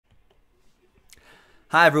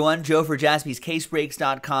Hi everyone, Joe for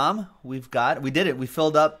JaspysCaseBreaks.com. We did it. We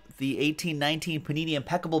filled up the 18-19 Panini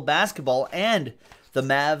Impeccable Basketball and the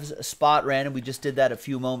Mavs spot random. We just did that a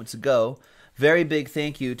few moments ago. Very big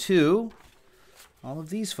thank you to all of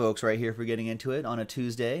these folks right here for getting into it on a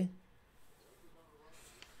Tuesday.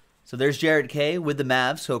 So there's Jared K with the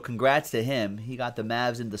Mavs, so congrats to him. He got the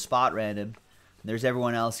Mavs in the spot random. And there's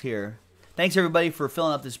everyone else here. Thanks everybody for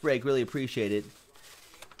filling up this break. Really appreciate it.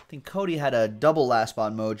 I think Cody had a double last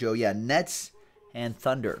spot mojo. Yeah, Nets and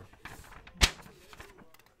Thunder.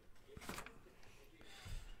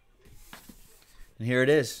 And here it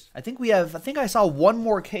is. I think I saw one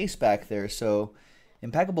more case back there. So,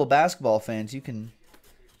 Impeccable Basketball fans, you can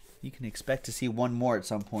expect to see one more at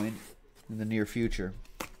some point in the near future.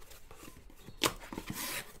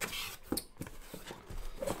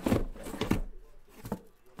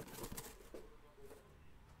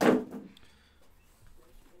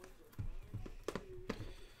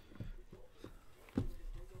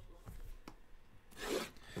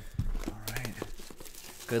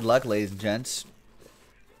 Good luck, ladies and gents.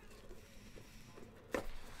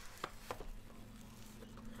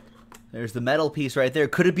 There's the metal piece right there.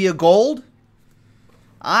 Could it be a gold?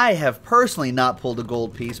 I have personally not pulled a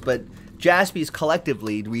gold piece, but Jaspys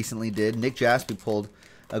collectively recently did. Nick Jaspy pulled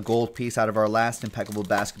a gold piece out of our last Impeccable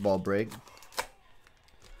Basketball break.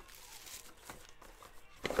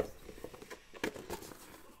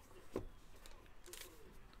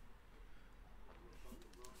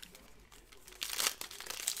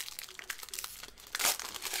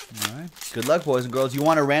 All right. Good luck, boys and girls. You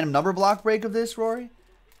want a random number block break of this, Rory?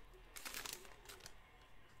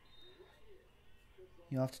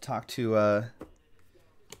 You'll have to talk to the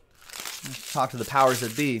powers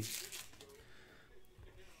that be,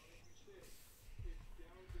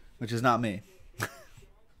 which is not me.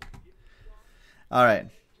 All right.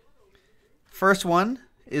 First one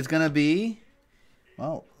is going to be,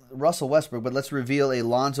 well, Russell Westbrook, but let's reveal a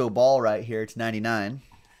Lonzo Ball right here. It's 99.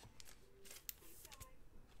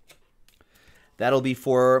 That'll be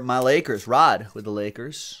for my Lakers. Rod with the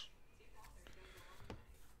Lakers.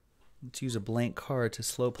 Let's use a blank card to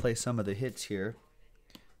slow play some of the hits here.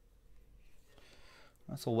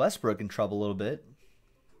 Russell Westbrook in trouble a little bit.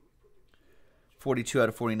 42 out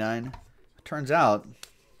of 49. Turns out,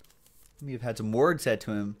 maybe you've had some words said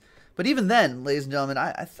to him. But even then, ladies and gentlemen,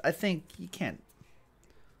 I think you can't.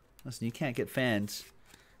 Listen, you can't get fans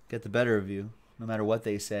get the better of you, no matter what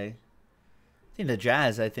they say. I think the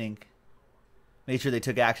Jazz, made sure they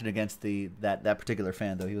took action against that particular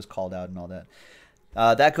fan, though. He was called out and all that.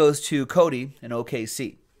 That goes to Cody in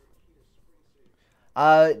OKC.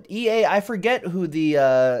 EA, I forget who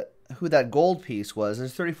that gold piece was.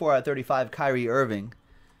 There's 34 out of 35, Kyrie Irving.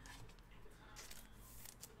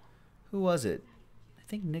 Who was it? I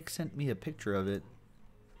think Nick sent me a picture of it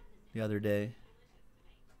the other day.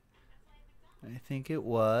 I think it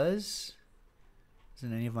was...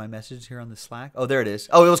 Isn't any of my messages here on the Slack? Oh, there it is.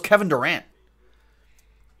 Oh, it was Kevin Durant.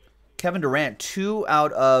 Kevin Durant, 2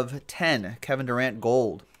 out of 10. Kevin Durant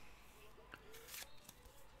gold.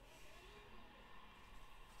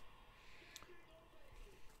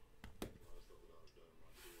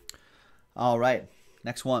 All right,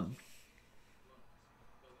 next one.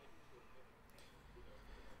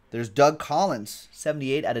 There's Doug Collins,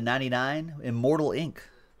 78 out of 99. Immortal Inc.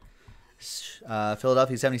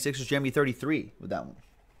 Philadelphia 76ers, Jeremy 33 with that one.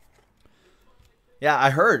 Yeah, I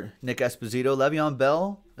heard Nick Esposito, Le'Veon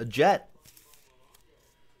Bell, a Jet.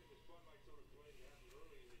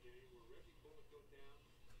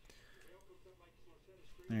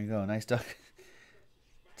 There you go, nice Doug.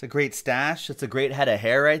 It's a great stash. It's a great head of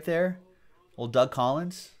hair right there. Old Doug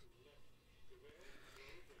Collins.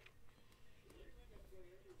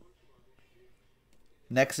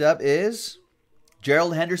 Next up is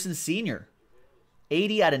Gerald Henderson Sr.,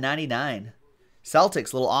 80 out of 99.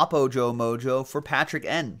 Celtics, little Oppo Joe Mojo for Patrick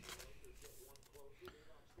N.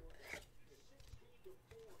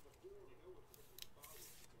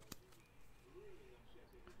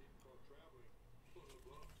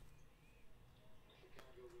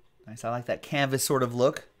 Nice. I like that canvas sort of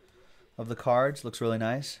look of the cards. Looks really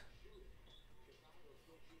nice.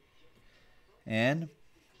 And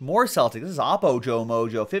more Celtics. This is Oppo Joe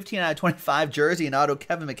Mojo. 15 out of 25 jersey and auto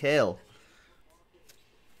Kevin McHale.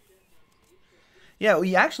 Yeah,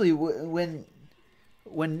 we actually, when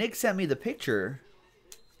Nick sent me the picture,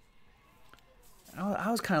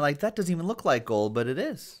 I was kind of like, that doesn't even look like gold, but it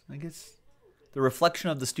is. I guess the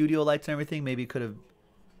reflection of the studio lights and everything maybe could have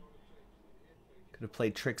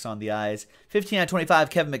played tricks on the eyes. 15 out of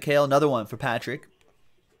 25, Kevin McHale. Another one for Patrick.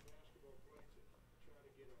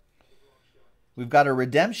 We've got a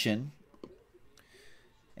redemption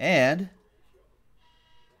And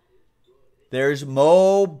there's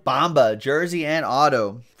Mo Bamba, jersey and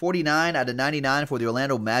auto. 49 out of 99 for the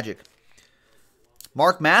Orlando Magic.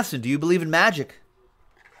 Mark Matheson, do you believe in magic?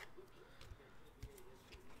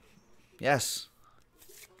 Yes.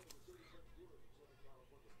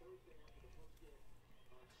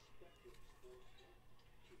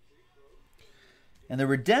 And the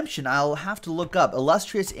redemption, I'll have to look up.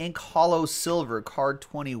 Illustrious Ink Hollow Silver, card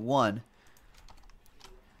 21.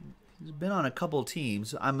 He's been on a couple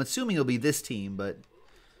teams. I'm assuming it'll be this team, but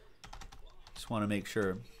just want to make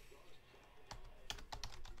sure.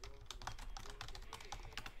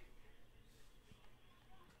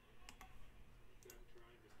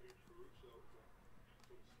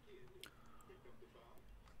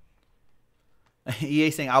 EA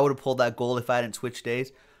saying I would have pulled that gold if I hadn't switched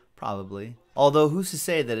days. Probably. Although, who's to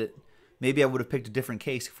say that maybe I would have picked a different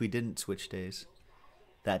case if we didn't switch days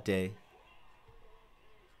that day.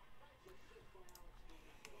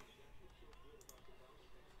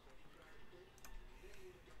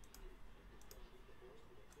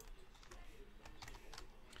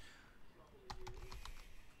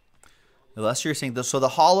 Unless you're saying, so the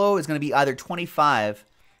hollow is going to be either 25,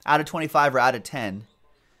 out of 25 or out of 10.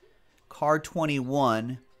 Card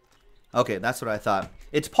 21. Okay, that's what I thought.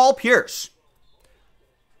 It's Paul Pierce.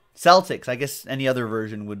 Celtics. I guess any other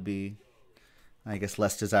version would be, I guess,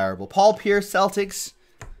 less desirable. Paul Pierce, Celtics.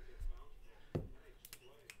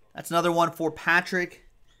 That's another one for Patrick.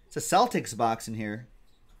 It's a Celtics box in here.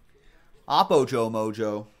 Oppo Joe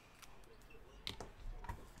Mojo.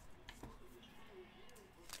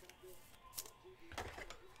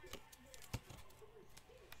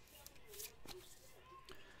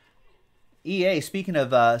 EA, speaking of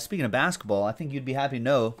basketball, I think you'd be happy to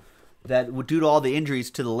know that due to all the injuries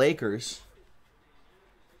to the Lakers,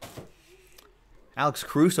 Alex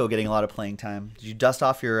Caruso getting a lot of playing time. Did you dust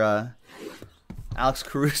off your Alex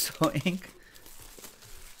Caruso ink?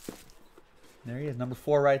 There he is, number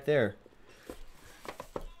 4 right there.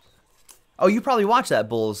 Oh, you probably watched that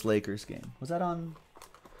Bulls-Lakers game. Was that on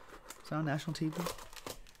national TV?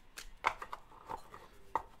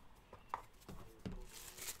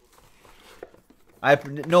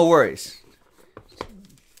 No worries.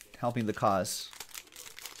 Helping the cause.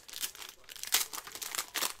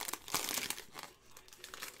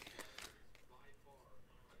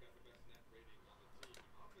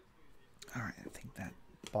 All right, I think that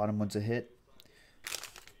bottom one's a hit.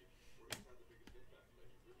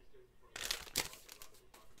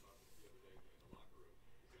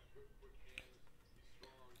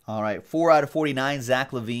 All right, 4 out of 49,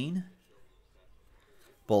 Zach LaVine.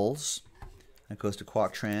 Bulls. That goes to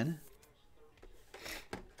Kwok Tran.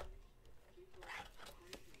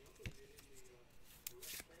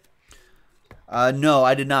 No,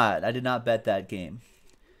 I did not. I did not bet that game.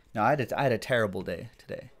 No, I had a terrible day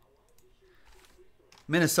today.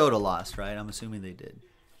 Minnesota lost, right? I'm assuming they did.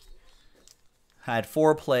 Had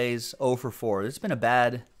 4 plays, 0 for 4. It's been a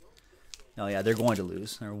bad... No, yeah, they're going to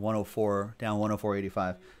lose. They're 104, down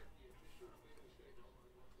 104.85.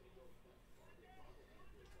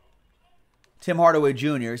 Tim Hardaway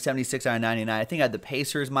Jr., 76 out of 99. I think I had the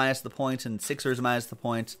Pacers minus the points and Sixers minus the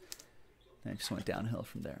points. And it just went downhill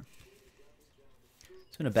from there.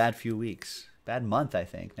 It's been a bad few weeks. Bad month, I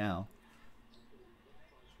think, now.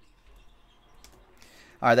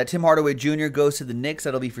 All right, that Tim Hardaway Jr. goes to the Knicks.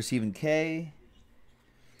 That'll be for Stephen K.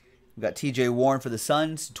 We've got T.J. Warren for the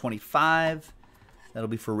Suns, 25. That'll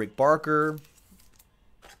be for Rick Barker.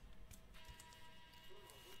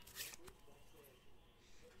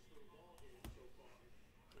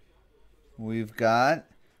 We've got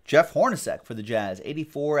Jeff Hornacek for the Jazz,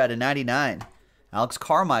 84 out of 99. Alex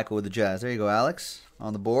Carmichael with the Jazz. There you go, Alex,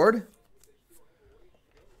 on the board.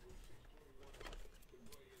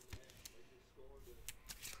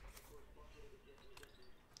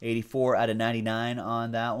 $84 out of 99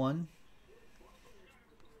 on that one.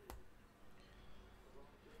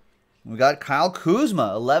 We got Kyle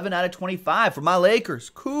Kuzma, 11 out of 25 for my Lakers.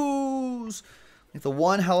 Kuz. Like the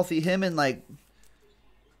one healthy, him and like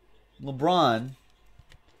LeBron,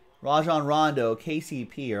 Rajon Rondo,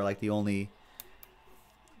 KCP are like the only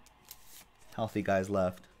healthy guys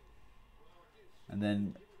left. And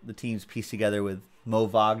then the team's pieced together with Mo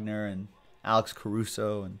Wagner and Alex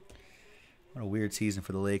Caruso. And what a weird season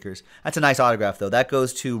for the Lakers. That's a nice autograph, though. That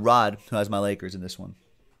goes to Rod, who has my Lakers in this one.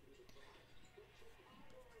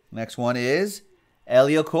 Next one is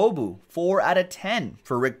Elie Okobo, 4 out of 10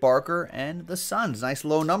 for Rick Barker and the Suns. Nice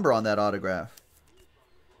low number on that autograph.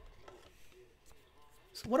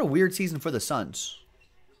 So what a weird season for the Suns.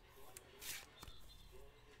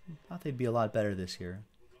 Thought they'd be a lot better this year.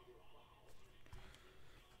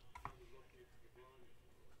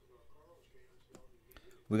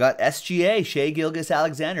 We got SGA, Shai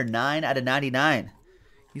Gilgeous-Alexander, 9 out of 99.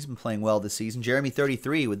 He's been playing well this season. Jeremy,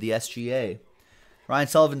 33 with the SGA. Ryan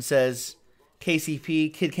Sullivan says,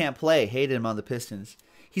 KCP, kid can't play. Hated him on the Pistons.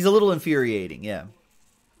 He's a little infuriating, yeah.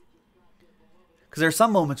 Because there are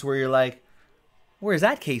some moments where you're like, where's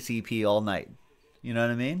that KCP all night? You know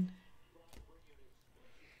what I mean?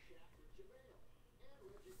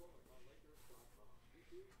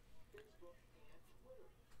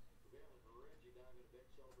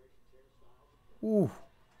 Ooh.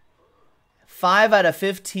 5 out of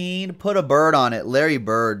 15. Put a bird on it. Larry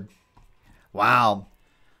Bird. Wow.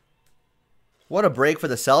 What a break for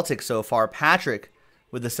the Celtics so far. Patrick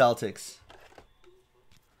with the Celtics.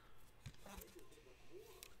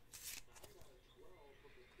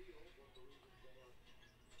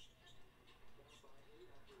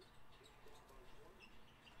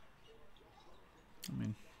 I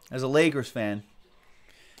mean, as a Lakers fan,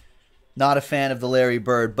 not a fan of the Larry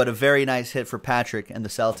Bird, but a very nice hit for Patrick and the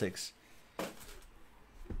Celtics.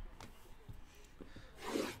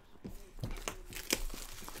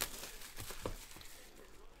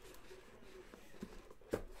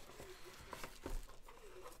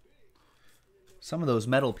 Some of those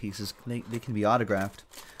metal pieces, they can be autographed.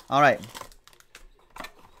 All right.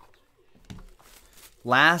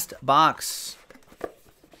 Last box.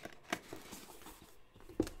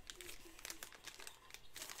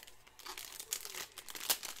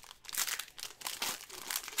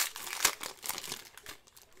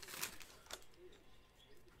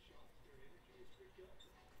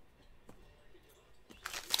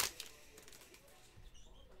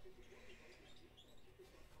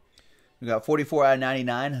 We got 44 out of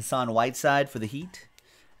 99, Hassan Whiteside for the Heat.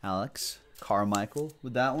 Alex Carmichael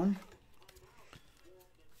with that one.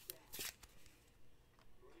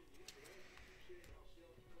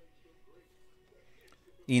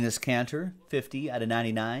 Enes Kanter, 50 out of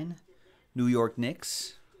 99. New York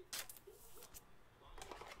Knicks.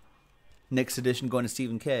 Knicks edition going to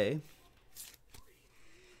Stephen K.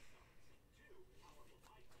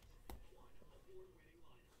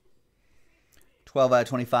 $12 out of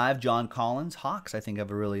 25, John Collins. Hawks, I think,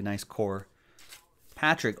 have a really nice core.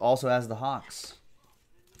 Patrick also has the Hawks.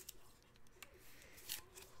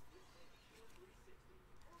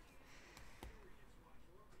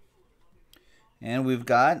 And we've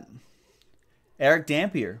got Eric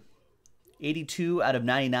Dampier. 82 out of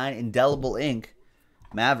 99, indelible ink.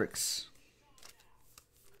 Mavericks.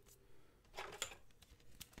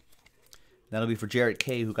 That'll be for Jarrett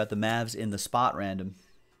K., who got the Mavs in the spot random.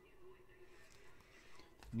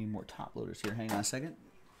 Need more top loaders here. Hang on a second.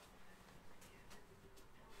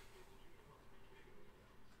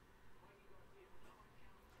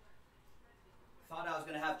 Thought I was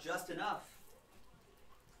going to have just enough.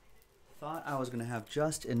 Thought I was going to have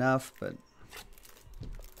just enough, but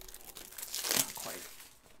not quite.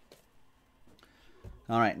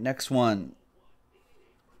 All right, next one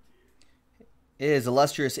is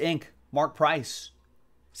Illustrious Ink. Mark Price.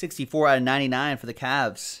 64 out of 99 for the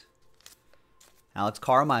Cavs. Alex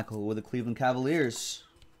Carmichael with the Cleveland Cavaliers.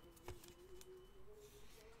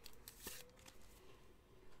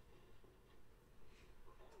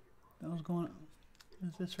 What was going on?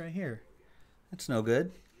 What's this right here? That's no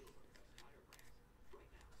good.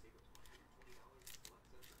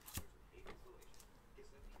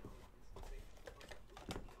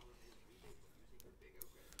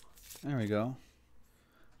 There we go.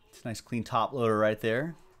 It's a nice clean top loader right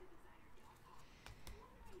there.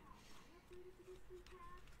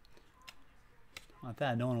 Not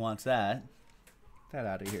that. No one wants that. Get that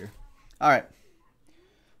out of here. All right.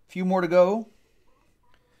 A few more to go.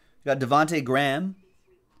 We got Devontae Graham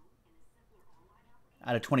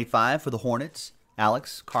out of 25 for the Hornets.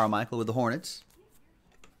 Alex Carmichael with the Hornets.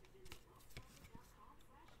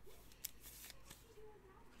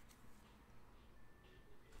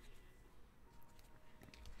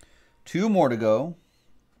 Two more to go.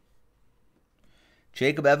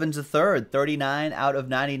 Jacob Evans III, 39 out of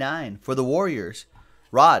 99 for the Warriors.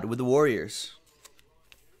 Rod with the Warriors.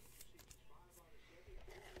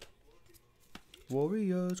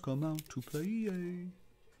 Warriors come out to play.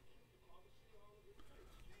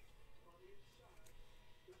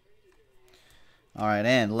 All right,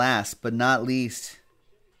 and last but not least,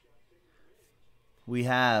 we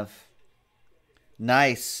have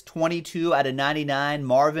nice 22 out of 99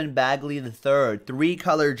 Marvin Bagley III,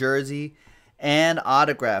 3-color jersey and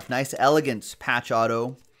autograph. Nice elegance patch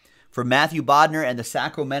auto for Matthew Bodner and the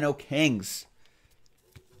Sacramento Kings.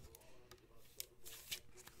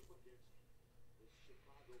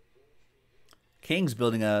 Kings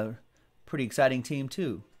building a pretty exciting team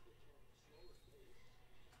too.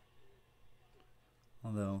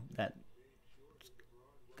 Although that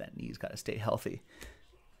knee's got to stay healthy.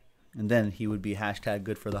 And then he would be hashtag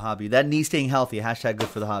good for the hobby. That knee staying healthy, hashtag good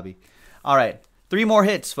for the hobby. All right, 3 more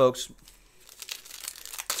hits, folks.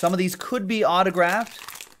 Some of these could be autographed.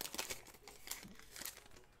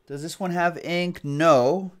 Does this one have ink?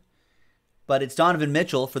 No. But it's Donovan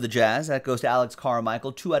Mitchell for the Jazz. That goes to Alex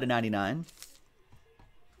Carmichael, 2 out of 99.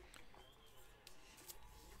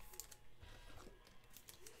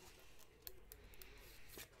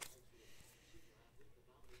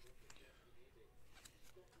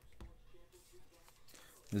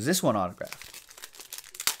 Is this one autographed?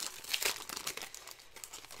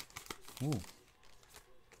 Ooh.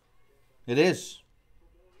 It is.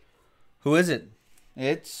 Who is it?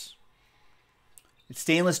 It's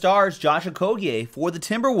Stainless Stars, Josh Okogie for the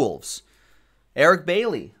Timberwolves. Eric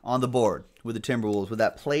Bailey on the board with the Timberwolves with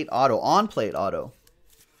that plate auto, on-plate auto.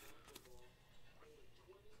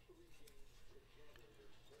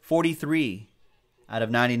 43 out of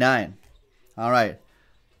 99. All right.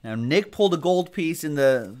 Now, Nick pulled a gold piece in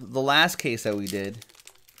the last case that we did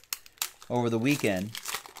over the weekend.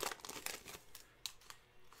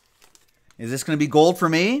 Is this going to be gold for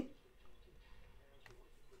me?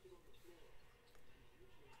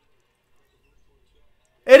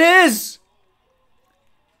 It is!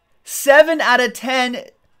 7 out of 10,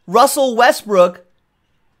 Russell Westbrook,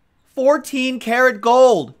 14 karat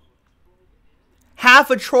gold. Half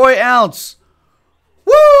a troy ounce.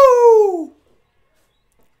 Woo!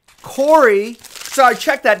 Corey, sorry,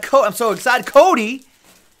 check that code. I'm so excited. Cody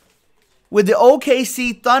with the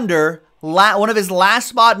OKC Thunder, one of his last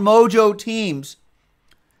spot mojo teams,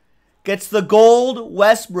 gets the gold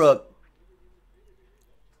Westbrook.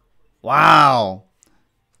 Wow.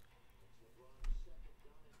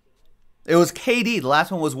 It was KD. The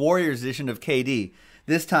last one was Warriors edition of KD.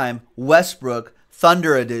 This time, Westbrook,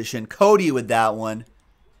 Thunder edition. Cody with that one.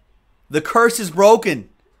 The curse is broken.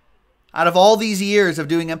 Out of all these years of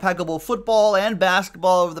doing impeccable football and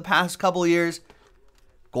basketball over the past couple of years,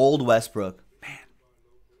 gold Westbrook. Man,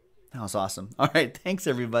 that was awesome. All right, thanks,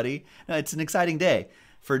 everybody. It's an exciting day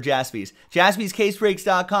for Jaspys.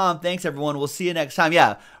 JaspysCaseBreaks.com. Thanks, everyone. We'll see you next time.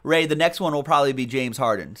 Yeah, Ray, the next one will probably be James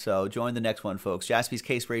Harden. So join the next one, folks.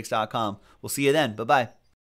 JaspysCaseBreaks.com. We'll see you then. Bye-bye.